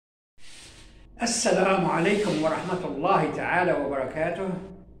Assalamu alaikum wa rahmatullahi ta'ala wa barakatuh.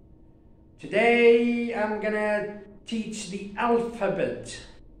 Today I'm gonna teach the alphabet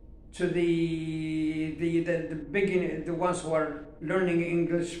to the beginner, the ones who are learning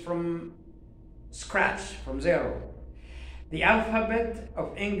English from scratch, from zero. The alphabet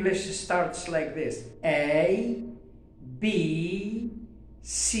of English starts like this: A, B,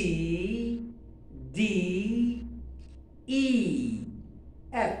 C, D, E,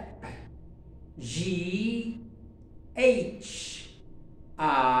 F, G, H,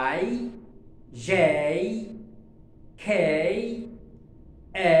 I, J, K,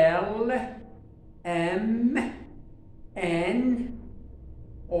 L, M, N,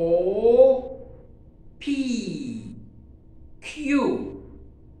 O, P, Q,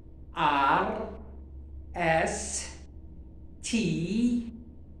 R, S, T,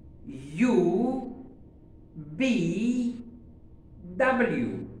 U, B,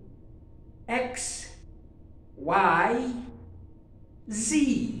 W, X, Y,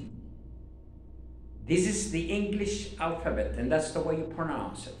 Z. This is the English alphabet, and that's the way you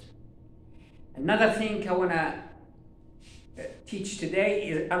pronounce it. Another thing I want to teach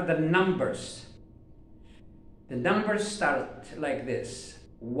today are the numbers. The numbers start like this: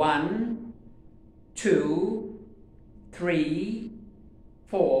 1, 2, 3,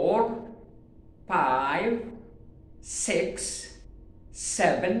 4, 5, 6,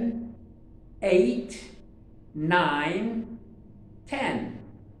 7, 8, 9, 10,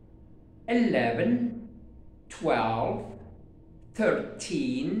 11, 12,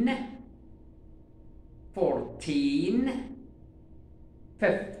 13, 14,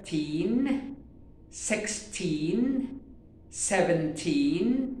 15, 16,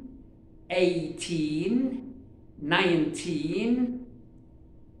 17, 18, 19,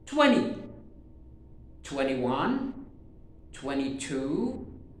 20, 21, 22,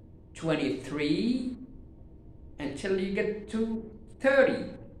 23, until you get to 30.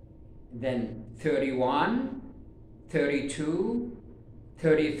 Then 31, 32,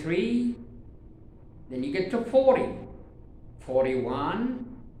 33, then you get to 40, 41,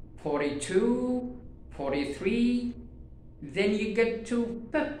 42, 43, then you get to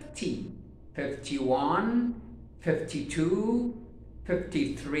 50, 51, 52,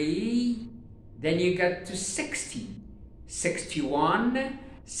 53, then you get to 60, 61,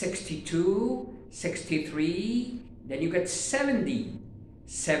 62, 63, then you get 70,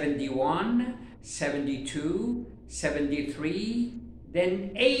 71, 72, 73,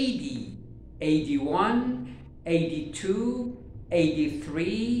 then 80, 81, 82,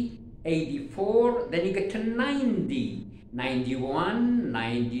 83, 84, then you get to 90, 91,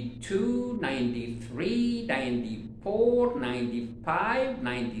 92, 93, 94, 95,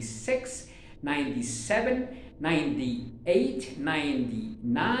 96, 97, 98,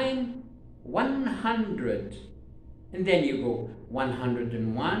 99, 100. And then you go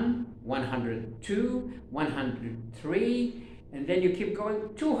 101, 102, 103, and then you keep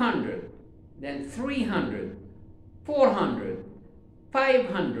going 200, then 300, 400,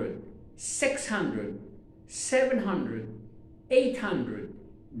 500, 600, 700, 800,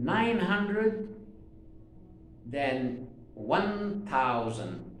 900, then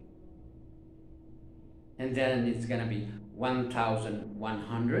 1,000. And then it's going to be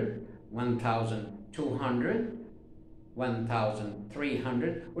 1,100, 1,200,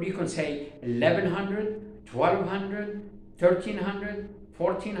 1,300, or you can say 1,100, 1,200, 1,300,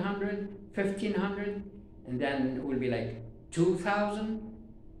 1,400, 1,500, and then it will be like 2,000,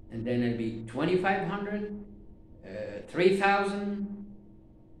 and then it'll be 2,500, 3,000,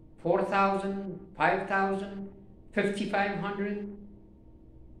 4,000, 5,000, 5,500,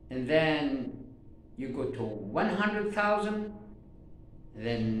 and then you go to 100,000,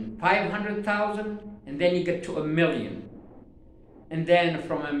 then 500,000, and then you get to 1,000,000. And then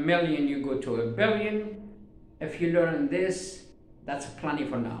from 1,000,000 you go to 1,000,000,000. If you learn this, that's plenty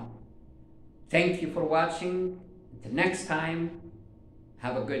for now. Thank you for watching. Until next time,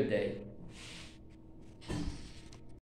 have a good day.